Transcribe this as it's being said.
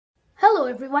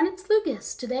Hello everyone, it's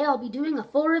Lucas. Today I'll be doing a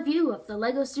full review of the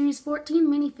LEGO Series 14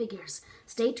 minifigures.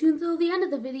 Stay tuned till the end of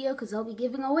the video because I'll be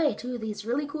giving away 2 of these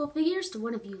really cool figures to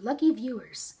one of you lucky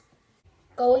viewers.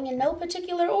 Going in no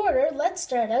particular order, let's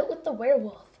start out with the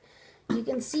werewolf. You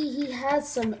can see he has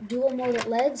some dual molded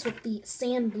legs with the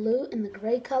sand blue and the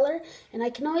gray color, and I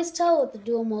can always tell with the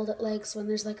dual molded legs when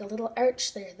there's like a little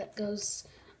arch there that goes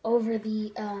over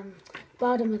the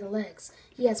bottom of the legs.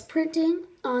 He has printing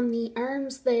on the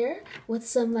arms there with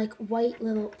some like white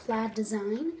little plaid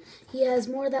design. He has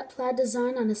more of that plaid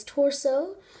design on his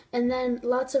torso, and then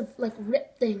lots of like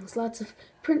ripped things, lots of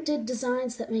printed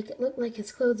designs that make it look like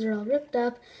his clothes are all ripped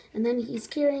up, and then he's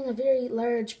carrying a very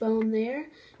large bone there.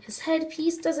 His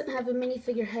headpiece doesn't have a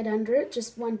minifigure head under it,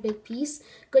 just one big piece,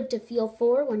 good to feel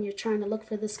for when you're trying to look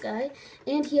for this guy,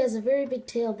 and he has a very big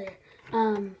tail there.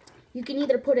 You can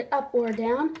either put it up or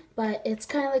down, but it's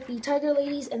kind of like the Tiger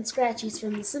Ladies and Scratchies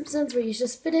from The Simpsons, where you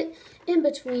just fit it in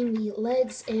between the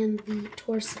legs and the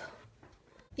torso.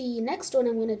 The next one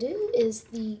I'm going to do is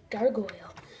the Gargoyle.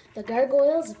 The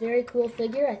Gargoyle is a very cool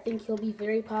figure. I think he'll be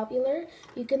very popular.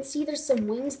 You can see there's some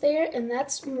wings there, and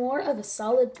that's more of a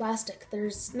solid plastic.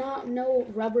 There's no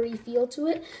rubbery feel to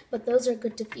it, but those are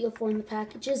good to feel for in the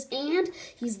packages. And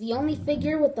he's the only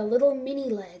figure with the little mini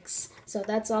legs, so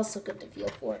that's also good to feel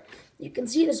for. You can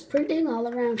see there's printing all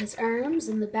around his arms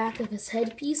and the back of his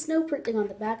headpiece. No printing on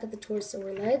the back of the torso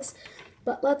or legs,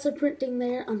 but lots of printing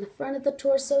there on the front of the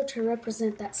torso to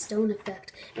represent that stone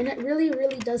effect. And it really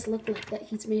does look like that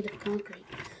he's made of concrete.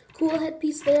 Cool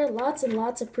headpiece there, lots and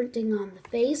lots of printing on the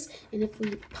face. And if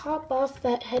we pop off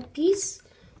that headpiece,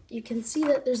 you can see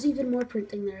that there's even more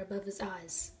printing there above his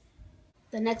eyes.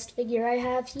 The next figure I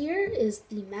have here is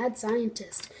the Mad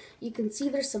Scientist. You can see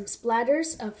there's some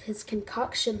splatters of his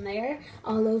concoction there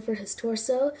all over his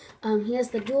torso. He has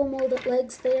the dual molded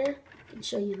legs there. I can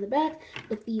show you in the back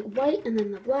with the white and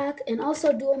then the black, and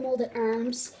also dual molded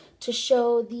arms to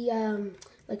show the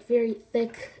like very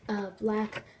thick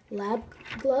black lab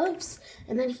gloves.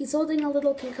 And then he's holding a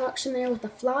little concoction there with a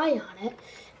fly on it,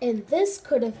 and this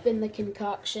could have been the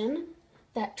concoction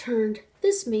that turned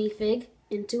this minifig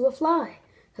into a fly.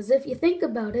 Because if you think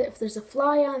about it, if there's a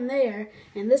fly on there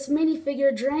and this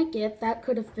minifigure drank it, that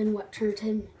could have been what turned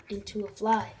him into a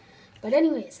fly. But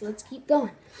anyways, let's keep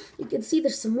going. You can see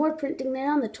there's some more printing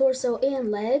there on the torso and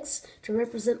legs to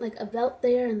represent like a belt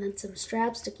there, and then some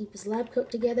straps to keep his lab coat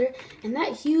together. And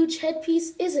that huge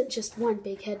headpiece isn't just one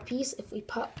big headpiece. If we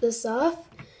pop this off,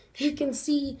 you can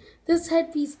see this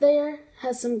headpiece there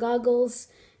has some goggles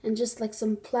and just like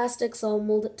some plastics all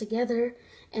molded together.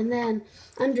 And then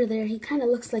under there, he kind of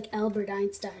looks like Albert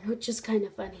Einstein, which is kind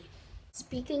of funny.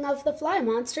 Speaking of the fly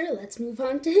monster, let's move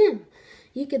on to him.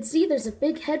 You can see there's a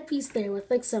big headpiece there with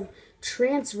like some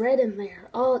trans red in there,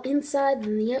 all inside,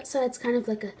 and the outside's kind of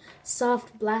like a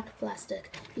soft black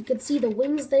plastic. You can see the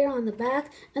wings there on the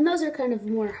back, and those are kind of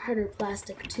more harder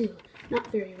plastic too, not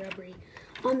very rubbery.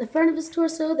 On the front of his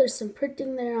torso, there's some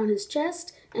printing there on his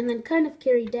chest, and then kind of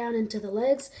carried down into the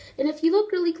legs. And if you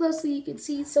look really closely, you can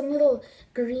see some little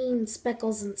green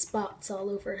speckles and spots all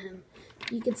over him.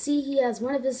 You can see he has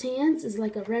one of his hands is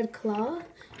like a red claw.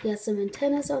 He has some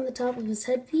antennas on the top of his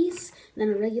headpiece, and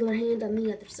then a regular hand on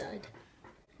the other side.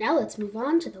 Now let's move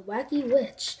on to the Wacky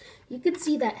Witch. You can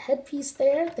see that headpiece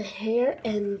there, the hair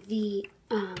and the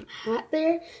hat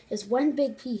there is one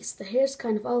big piece. The hair's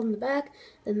kind of all in the back,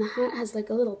 then the hat has like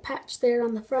a little patch there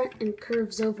on the front and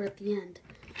curves over at the end.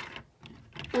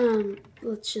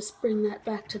 Let's just bring that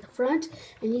back to the front,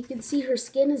 and you can see her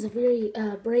skin is a very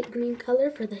bright green color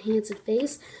for the hands and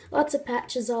face. Lots of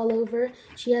patches all over.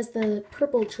 She has the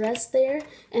purple dress there,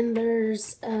 and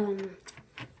there's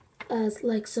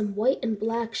like some white and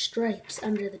black stripes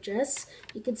under the dress.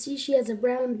 You can see she has a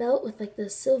brown belt with like the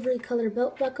silvery color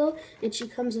belt buckle, and she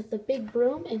comes with a big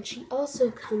broom, and she also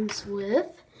comes with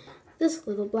this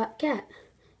little black cat.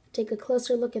 Take a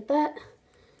closer look at that.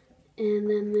 And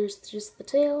then there's just the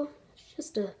tail. It's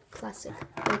just a classic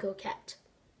Lego cat.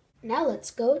 Now let's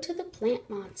go to the plant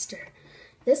monster.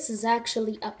 This is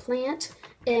actually a plant,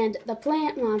 and the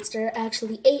plant monster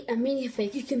actually ate a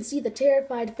minifig. You can see the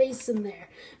terrified face in there.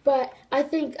 But I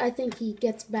think he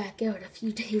gets back out a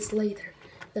few days later.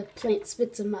 The plant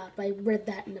spits him up. I read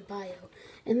that in the bio.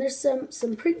 And there's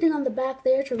some printing on the back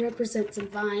there to represent some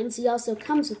vines. He also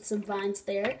comes with some vines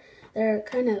there. They're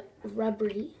kind of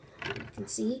rubbery, you can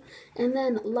see. And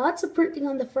then lots of printing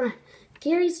on the front.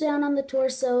 Carries down on the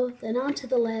torso, then onto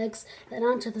the legs, then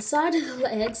onto the side of the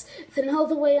legs, then all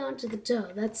the way onto the toe.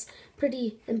 That's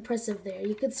pretty impressive there.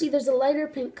 You can see there's a lighter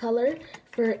pink color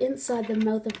for inside the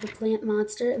mouth of the plant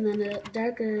monster, and then a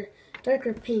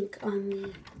darker pink on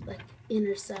the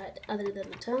inner side other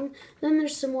than the tongue. Then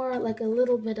there's some more, like a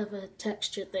little bit of a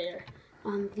texture there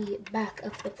on the back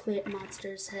of the plant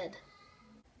monster's head.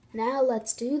 Now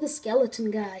let's do the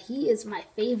skeleton guy. He is my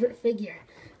favorite figure.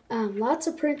 Lots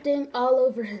of printing all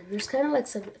over him. There's kind of like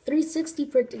some 360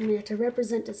 printing there to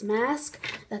represent his mask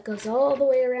that goes all the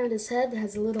way around his head, that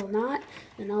has a little knot,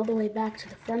 and all the way back to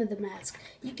the front of the mask.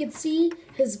 You can see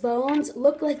his bones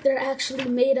look like they're actually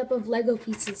made up of Lego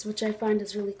pieces, which I find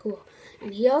is really cool.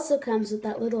 And he also comes with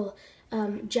that little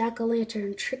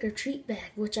jack-o'-lantern trick-or-treat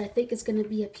bag, which I think is going to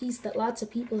be a piece that lots of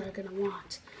people are going to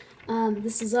want.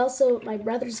 This is also my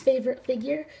brother's favorite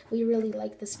figure. We really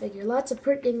like this figure. Lots of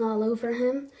printing all over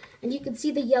him. And you can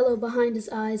see the yellow behind his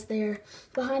eyes there,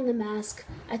 behind the mask.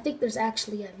 I think there's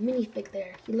actually a minifig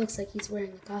there. He looks like he's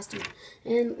wearing a costume.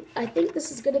 And I think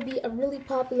this is going to be a really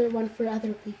popular one for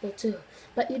other people too.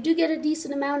 But you do get a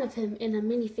decent amount of him in a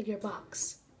minifigure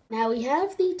box. Now we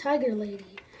have the Tiger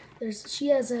Lady. She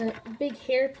has a big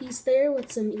hair piece there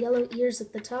with some yellow ears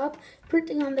at the top,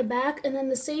 printing on the back, and then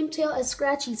the same tail as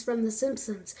Scratchy's from The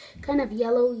Simpsons. Kind of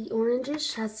yellowy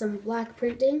orangish, has some black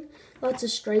printing, lots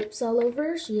of stripes all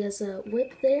over. She has a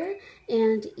whip there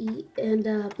and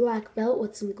a black belt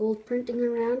with some gold printing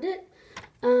around it.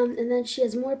 And then she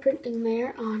has more printing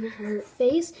there on her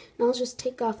face. And I'll just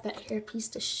take off that hair piece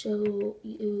to show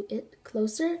you it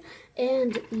closer.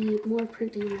 And the more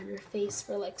printing on her face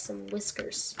for like some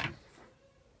whiskers.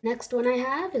 Next one I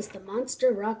have is the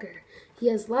Monster Rocker. He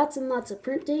has lots and lots of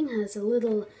printing. Has a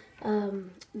little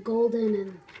golden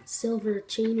and silver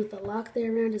chain with a lock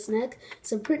there around his neck.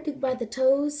 Some printing by the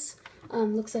toes.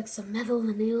 Looks like some metal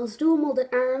and nails, dual molded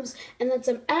arms, and then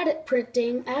some added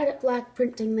black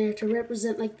printing there to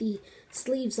represent like the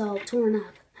sleeves all torn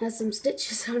up. Has some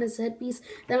stitches on his headpiece.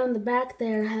 Then on the back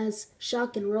there has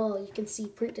shock and roll. You can see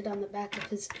printed on the back of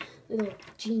his little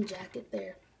jean jacket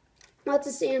there. Lots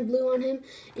of sand blue on him,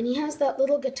 and he has that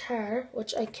little guitar,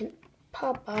 which I can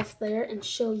pop off there and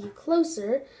show you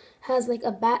closer. Has like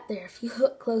a bat there. If you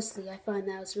look closely, I find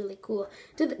that was really cool.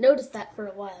 Didn't notice that for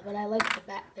a while, but I like the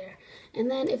bat there. And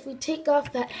then if we take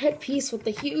off that headpiece with the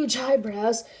huge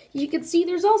eyebrows, you can see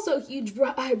there's also huge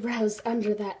eyebrows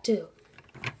under that too.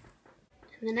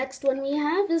 And the next one we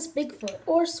have is Bigfoot,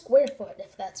 or Squarefoot,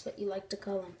 if that's what you like to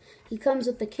call him. He comes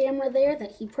with the camera there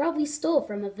that he probably stole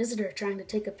from a visitor trying to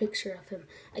take a picture of him.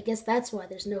 I guess that's why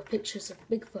there's no pictures of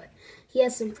Bigfoot. He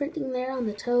has some printing there on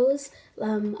the toes, a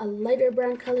lighter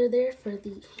brown color there for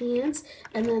the hands,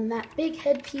 and then that big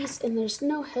headpiece, and there's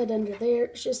no head under there,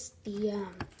 it's just the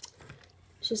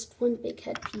just one big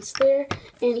headpiece there.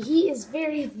 And he is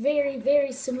very, very,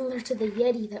 very similar to the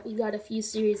Yeti that we got a few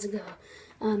series ago.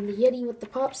 The Yeti with the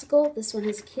popsicle, this one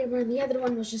has a camera, and the other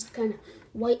one was just kind of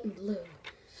white and blue.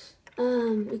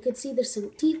 We could see there's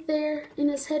some teeth there in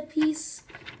his headpiece,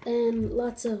 and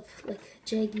lots of like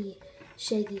jaggy,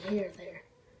 shaggy hair there.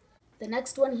 The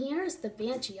next one here is the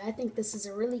Banshee. I think this is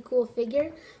a really cool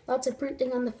figure. Lots of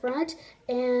printing on the front,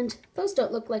 and those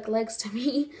don't look like legs to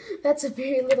me. That's a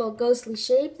very little ghostly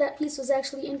shape. That piece was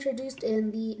actually introduced in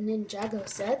the Ninjago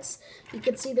sets. You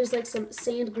can see there's like some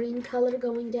sand green color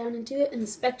going down into it, and the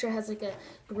Spectra has like a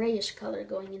grayish color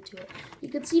going into it. You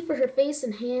can see for her face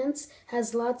and hands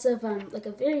has lots of like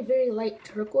a very, very light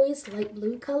turquoise, light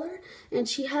blue color, and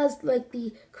she has like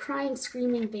the crying,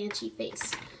 screaming Banshee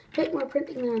face. Bit more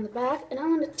printing there on the back, and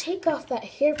I'm going to take off that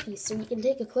hairpiece so you can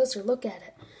take a closer look at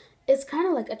it. It's kind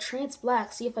of like a trans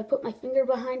black. See, if I put my finger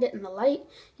behind it in the light,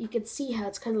 you can see how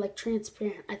it's kind of like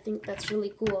transparent. I think that's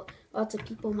really cool. Lots of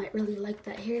people might really like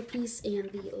that hairpiece and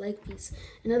the leg piece.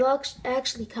 And it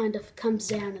actually kind of comes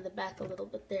down in the back a little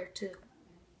bit there too.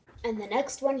 And the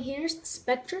next one here is the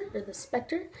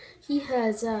Spectre. He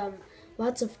has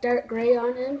lots of dark gray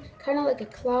on him, kind of like a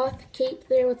cloth cape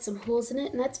there with some holes in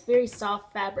it, and that's very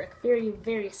soft fabric, very,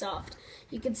 very soft.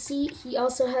 You can see he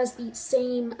also has the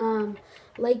same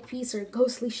leg piece, or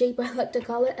ghostly shape I like to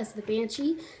call it, as the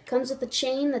Banshee. Comes with a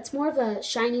chain that's more of a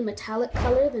shiny metallic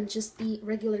color than just the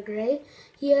regular gray.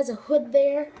 He has a hood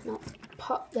there, and I'll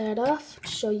pop that off to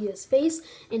show you his face,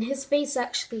 and his face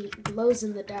actually glows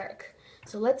in the dark.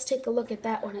 So let's take a look at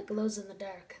that when it glows in the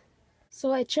dark.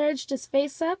 So I charged his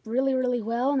face up really, really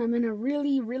well, and I'm in a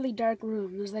really, really dark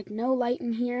room. There's like no light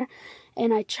in here,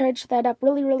 and I charged that up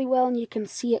really, really well, and you can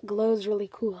see it glows really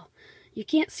cool. You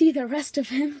can't see the rest of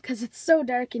him because it's so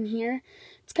dark in here.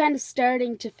 It's kind of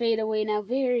starting to fade away now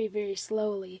very, very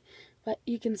slowly. But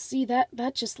you can see that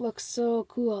just looks so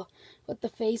cool with the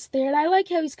face there. And I like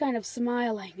how he's kind of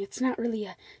smiling. It's not really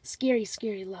a scary,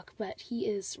 scary look, but he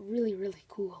is really, really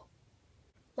cool.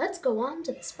 Let's go on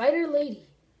to the Spider Lady.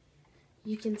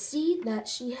 You can see that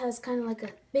she has kind of like a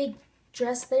big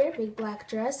dress there, big black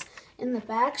dress. In the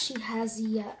back, she has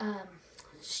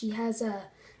a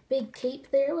big cape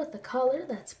there with a collar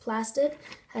that's plastic,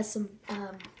 has some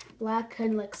black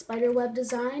kind of like spider web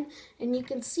design, and you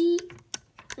can see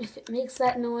if it makes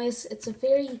that noise, it's a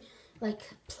very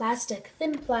like plastic,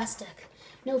 thin plastic,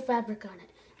 no fabric on it.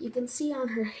 You can see on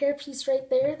her hairpiece right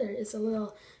there, there is a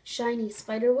little shiny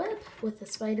spider web with a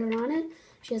spider on it.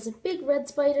 She has a big red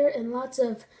spider and lots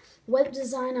of web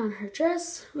design on her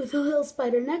dress with a little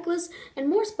spider necklace and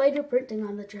more spider printing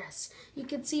on the dress. You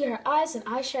can see her eyes and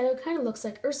eyeshadow kind of looks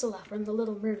like Ursula from The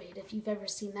Little Mermaid, if you've ever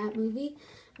seen that movie.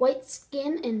 White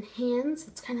skin and hands,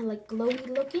 it's kind of like glowy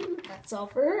looking. That's all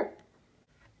for her.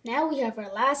 Now we have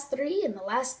our last three, and the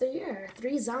last three are our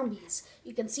three zombies.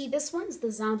 You can see this one's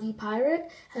the zombie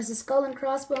pirate, has a skull and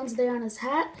crossbones there on his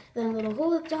hat, then a little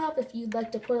hole at the top if you'd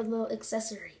like to put a little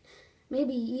accessory.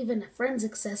 Maybe even a friend's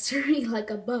accessory like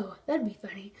a bow. That'd be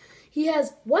funny. He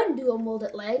has one dual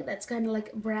molded leg that's kind of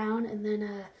like brown and then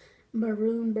a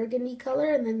maroon burgundy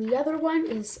color, and then the other one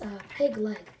is a peg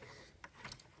leg.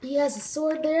 He has a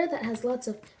sword there that has lots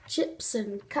of chips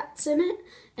and cuts in it,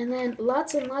 and then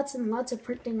lots and lots and lots of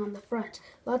printing on the front.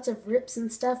 Lots of rips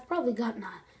and stuff, probably got in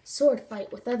a sword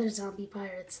fight with other zombie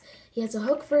pirates. He has a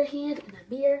hook for a hand and a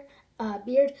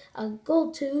beard, a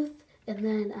gold tooth, and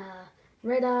then a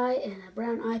red eye and a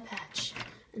brown eye patch.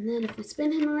 And then if we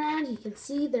spin him around, you can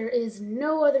see there is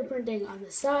no other printing on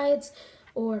the sides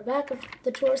or back of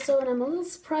the torso, and I'm a little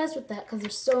surprised with that because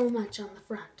there's so much on the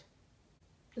front.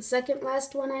 The second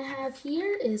last one I have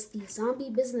here is the zombie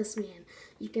businessman.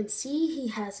 You can see he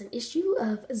has an issue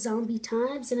of zombie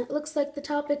times, and it looks like the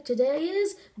topic today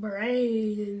is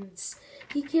brains.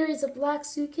 He carries a black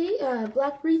suitcase,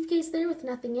 black briefcase there with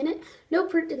nothing in it. No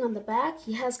printing on the back.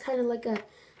 He has kind of like a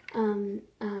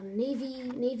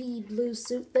navy blue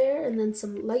suit there, and then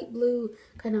some light blue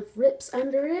kind of rips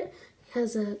under it.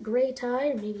 Has a gray tie,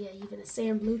 or maybe even a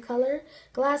sand blue color.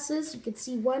 Glasses, you can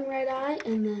see one red eye,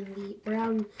 and then the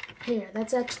brown hair.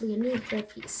 That's actually a new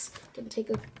hairpiece. You can take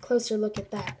a closer look at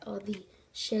that, all the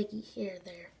shaggy hair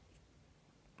there.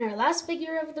 And our last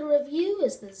figure of the review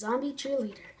is the zombie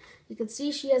cheerleader. You can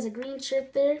see she has a green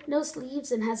shirt there, no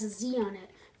sleeves, and has a Z on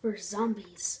it for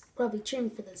zombies. Probably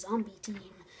cheering for the zombie team.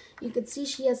 You can see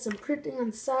she has some printing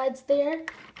on the sides there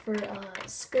for a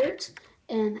skirt.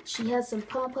 And she has some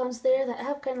pom-poms there that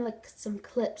have kind of like some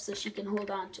clips so she can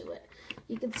hold on to it.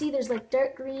 You can see there's like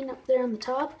dark green up there on the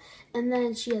top. And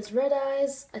then she has red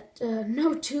eyes,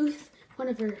 no tooth. One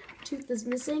of her tooth is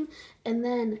missing. And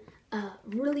then a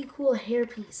really cool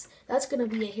hairpiece. That's going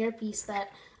to be a hairpiece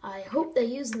that I hope they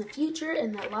use in the future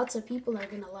and that lots of people are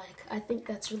going to like. I think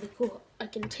that's really cool. I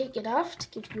can take it off to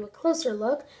give you a closer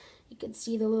look. You can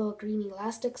see the little green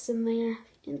elastics in there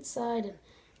inside and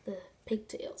the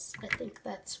pigtails. I think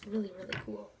that's really, really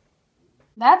cool.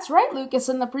 That's right, Lucas.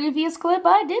 In the previous clip,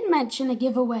 I did mention a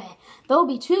giveaway. There'll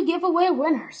be 2 giveaway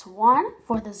winners. One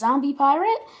for the zombie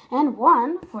pirate and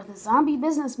one for the zombie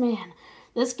businessman.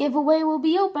 This giveaway will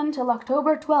be open till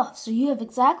October 12th, so you have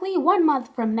exactly 1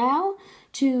 month from now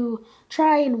to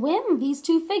try and win these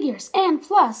 2 figures. And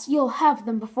plus, you'll have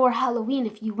them before Halloween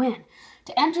if you win.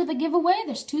 To enter the giveaway,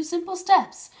 there's 2 simple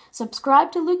steps.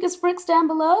 Subscribe to Lucas Bricks down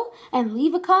below and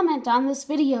leave a comment on this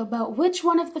video about which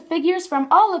one of the figures from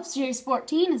all of Series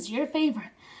 14 is your favorite.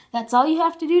 That's all you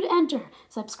have to do to enter.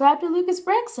 Subscribe to Lucas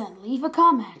Bricks and leave a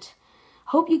comment.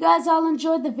 Hope you guys all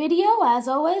enjoyed the video. As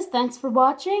always, thanks for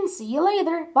watching. See you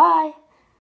later. Bye.